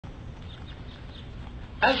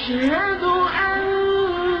أشهد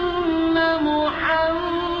أن محمدًا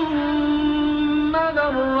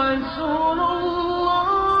رسول الله.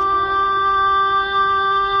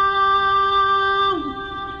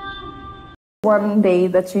 One day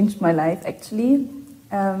that changed my life, actually.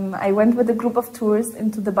 I went with a group of tourists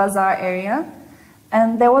into the bazaar area,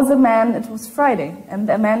 and there was a man, it was Friday, and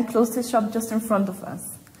a man closed his shop just in front of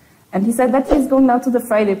us. And he said that he's going now to the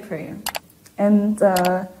Friday prayer. And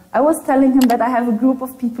I was telling him that I have a group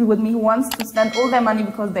of people with me who wants to spend all their money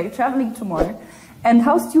because they're traveling tomorrow, and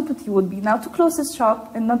how stupid he would be now to close his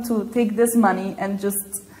shop and not to take this money and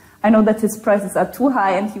just, I know that his prices are too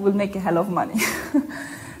high and he will make a hell of money.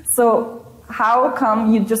 So how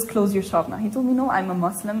come you just close your shop now? He told me, no, I'm a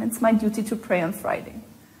Muslim, it's my duty to pray on Friday.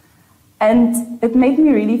 And it made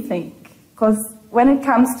me really think, because when it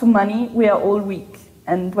comes to money, we are all weak.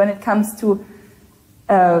 And when it comes to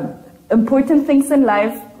important things in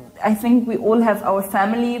life, I think we all have our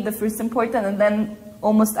family, the first important, and then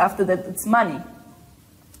almost after that, it's money.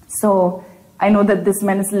 So I know that this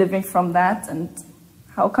man is living from that, and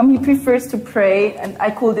how come he prefers to pray, and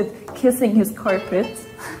I called it kissing his carpet,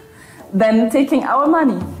 than taking our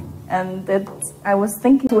money. And that I was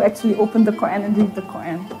thinking to actually open the Quran and read the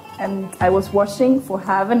Quran. And I was washing for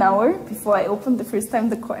half an hour before I opened the first time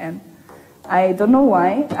the Quran. I don't know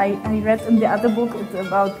why. I read in the other book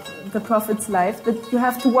about the Prophet's life that you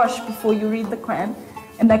have to wash before you read the Quran.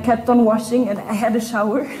 And I kept on washing, and I had a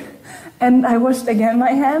shower. And I washed again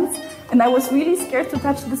my hands. And I was really scared to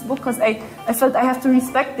touch this book because I felt I have to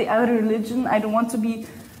respect the other religion. I don't want to be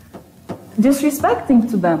disrespecting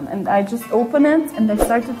to them. And I just opened it and I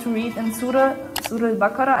started to read in Surah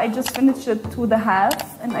Al-Baqarah. I just finished it to the half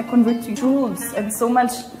and I converted to rules and so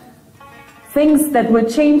much things that will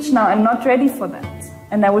change now. I'm not ready for that.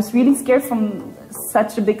 And I was really scared from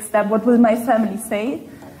such a big step. What will my family say?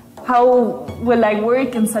 How will I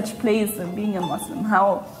work in such place and being a Muslim?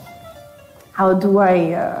 How do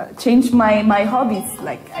I change my hobbies?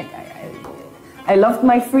 Like I loved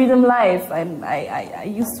my freedom life. I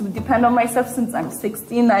used to depend on myself since I'm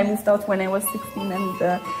 16. I moved out when I was 16 and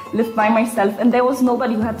lived by myself. And there was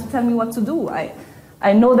nobody who had to tell me what to do.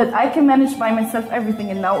 I know that I can manage by myself everything.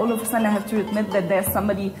 And now all of a sudden I have to admit that there's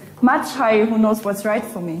somebody much higher who knows what's right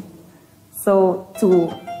for me. So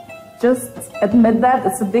to just admit that,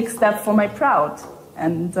 it's a big step for my pride.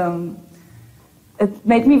 And it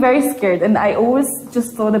made me very scared. And I always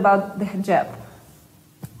just thought about the hijab.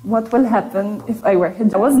 What will happen if I wear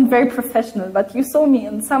hijab? I wasn't very professional, but you saw me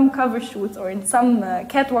in some cover shoots or in some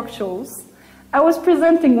catwalk shows. I was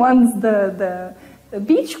presenting once the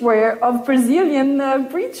beachwear of Brazilian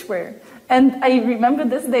beachwear. And I remember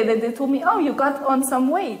this day that they told me, oh, you got on some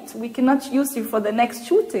weight. We cannot use you for the next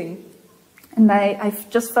shooting. And I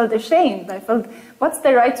just felt ashamed. I felt, what's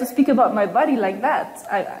the right to speak about my body like that?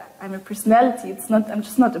 I'm a personality. I'm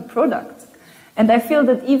just not a product. And I feel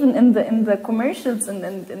that even in the commercials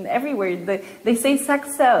and everywhere, they say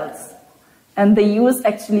sex sells. And they use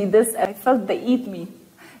actually this, I felt they eat me.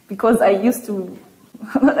 Because I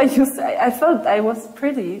felt I was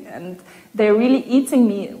pretty, and they're really eating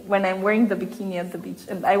me when I'm wearing the bikini at the beach.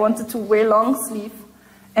 And I wanted to wear long sleeve,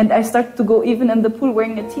 and I started to go even in the pool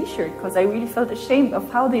wearing a t-shirt, because I really felt ashamed of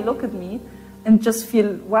how they look at me, and just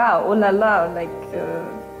feel, wow, oh la la, like,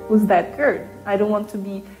 who's that girl? I don't want to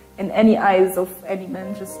be in any eyes of any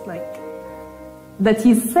man, just like that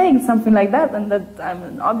he's saying something like that and that I'm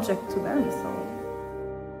an object to them. So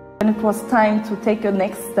when it was time to take a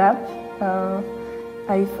next step,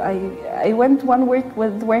 I went one week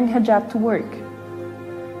with wearing hijab to work.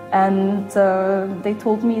 And they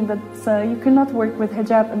told me that you cannot work with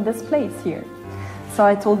hijab in this place here. So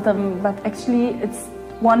I told them, but actually it's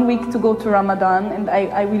 1 week to go to Ramadan and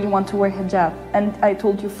I really want to wear hijab. And I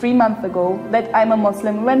told you 3 months ago that I'm a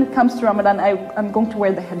Muslim. When it comes to Ramadan, I'm going to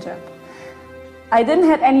wear the hijab. I didn't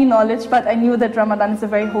have any knowledge, but I knew that Ramadan is a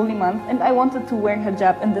very holy month and I wanted to wear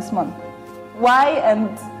hijab in this month. Why and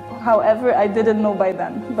however, I didn't know by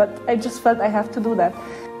then, but I just felt I have to do that.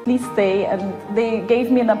 Please stay, and they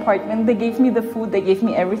gave me an apartment, they gave me the food, they gave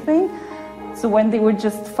me everything. So when they were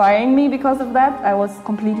just firing me because of that, I was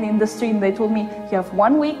completely in the street. They told me, you have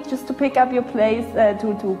 1 week just to pick up your place,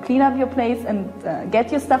 to clean up your place and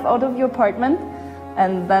get your stuff out of your apartment,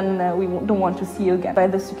 and then we don't want to see you again. By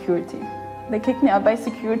the security. They kicked me out by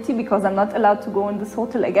security because I'm not allowed to go in this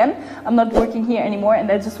hotel again. I'm not working here anymore,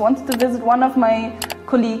 and I just wanted to visit one of my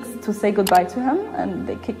colleagues to say goodbye to him, and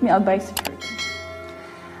they kicked me out by security.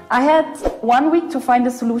 I had 1 week to find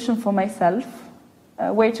a solution for myself.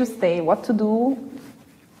 Where to stay, what to do,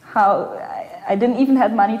 how. I didn't even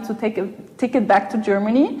have money to take a ticket back to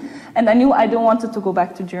Germany, and I knew I don't wanted to go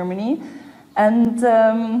back to Germany. And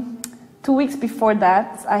 2 weeks before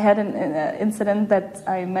that, I had an incident that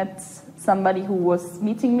I met somebody who was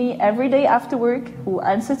meeting me every day after work, who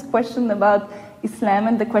answers questions about Islam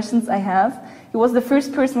and the questions I have. He was the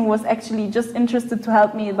first person who was actually just interested to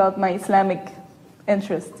help me about my Islamic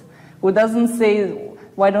interest, who doesn't say,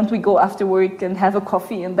 why don't we go after work and have a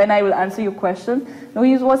coffee and then I will answer your question. No,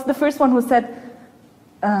 he was the first one who said,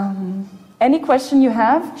 any question you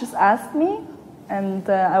have, just ask me and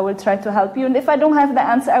I will try to help you. And if I don't have the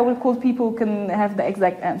answer, I will call people who can have the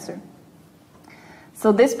exact answer.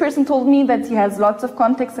 So this person told me that he has lots of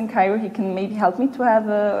contacts in Cairo. He can maybe help me to have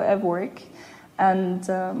a work. And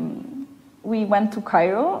we went to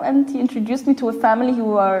Cairo and he introduced me to a family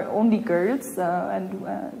who are only girls and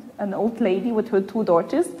an old lady with her 2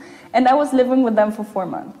 daughters. And I was living with them for 4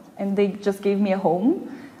 months. And they just gave me a home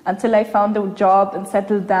until I found a job and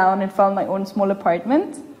settled down and found my own small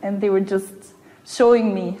apartment. And they were just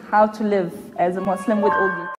showing me how to live as a Muslim with all these.